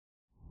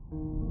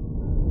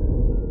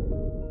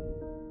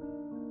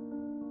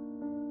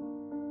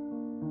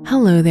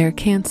Hello there,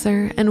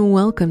 Cancer, and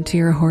welcome to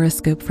your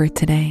horoscope for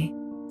today,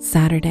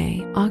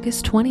 Saturday,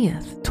 August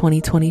 20th,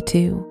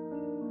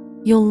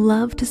 2022. You'll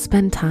love to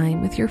spend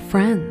time with your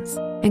friends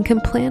and can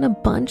plan a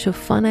bunch of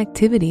fun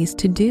activities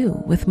to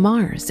do with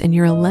Mars in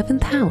your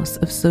 11th house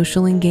of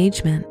social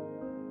engagement.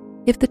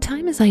 If the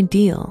time is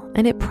ideal,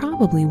 and it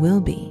probably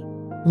will be,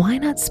 why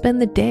not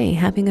spend the day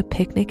having a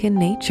picnic in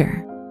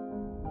nature?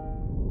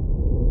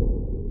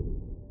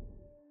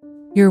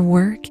 Your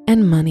work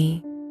and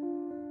money.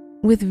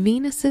 With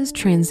Venus's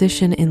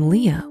transition in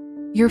Leo,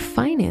 your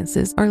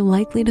finances are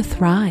likely to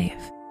thrive.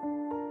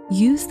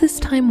 Use this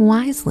time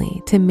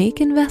wisely to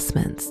make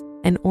investments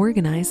and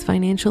organize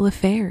financial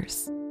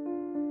affairs.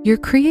 Your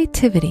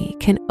creativity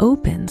can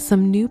open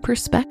some new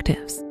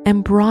perspectives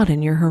and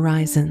broaden your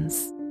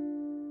horizons.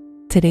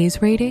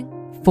 Today's rating,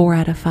 4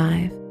 out of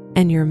 5,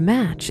 and your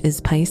match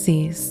is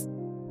Pisces.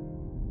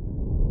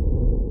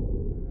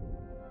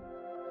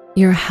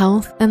 Your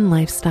health and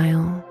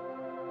lifestyle.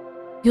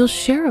 You'll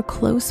share a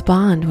close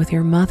bond with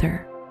your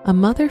mother, a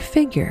mother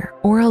figure,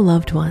 or a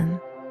loved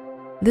one.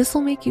 This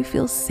will make you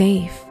feel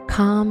safe,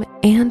 calm,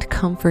 and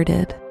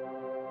comforted.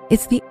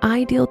 It's the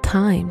ideal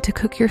time to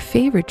cook your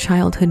favorite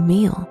childhood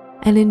meal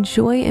and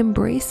enjoy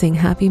embracing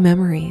happy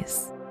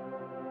memories.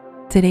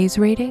 Today's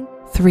rating,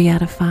 3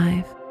 out of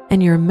 5,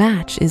 and your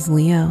match is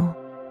Leo.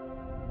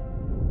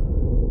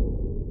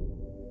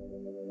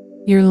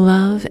 Your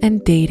love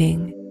and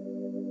dating.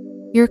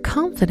 Your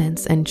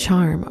confidence and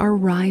charm are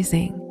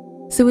rising.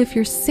 So if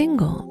you're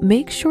single,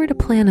 make sure to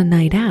plan a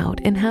night out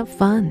and have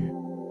fun.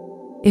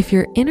 If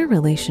you're in a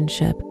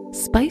relationship,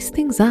 spice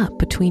things up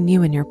between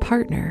you and your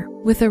partner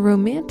with a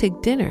romantic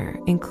dinner,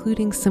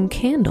 including some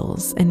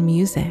candles and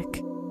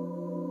music.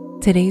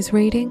 Today's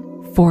rating,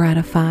 4 out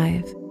of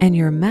 5, and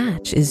your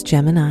match is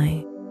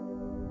Gemini.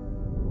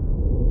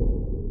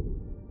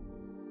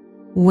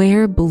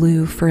 Wear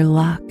blue for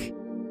luck.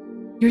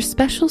 Your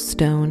special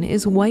stone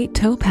is white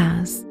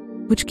topaz,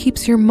 which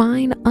keeps your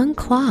mind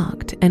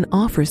unclogged and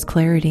offers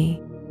clarity.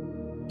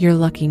 Your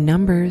lucky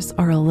numbers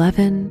are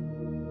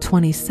 11,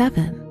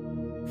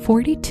 27,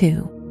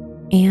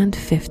 42, and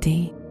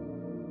 50.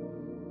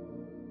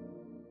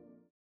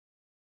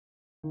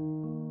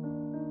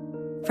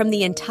 From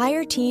the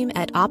entire team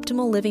at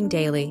Optimal Living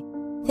Daily,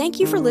 thank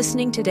you for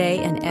listening today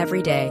and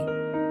every day.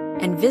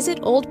 And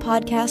visit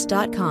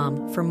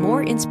oldpodcast.com for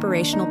more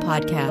inspirational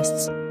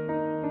podcasts.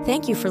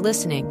 Thank you for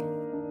listening.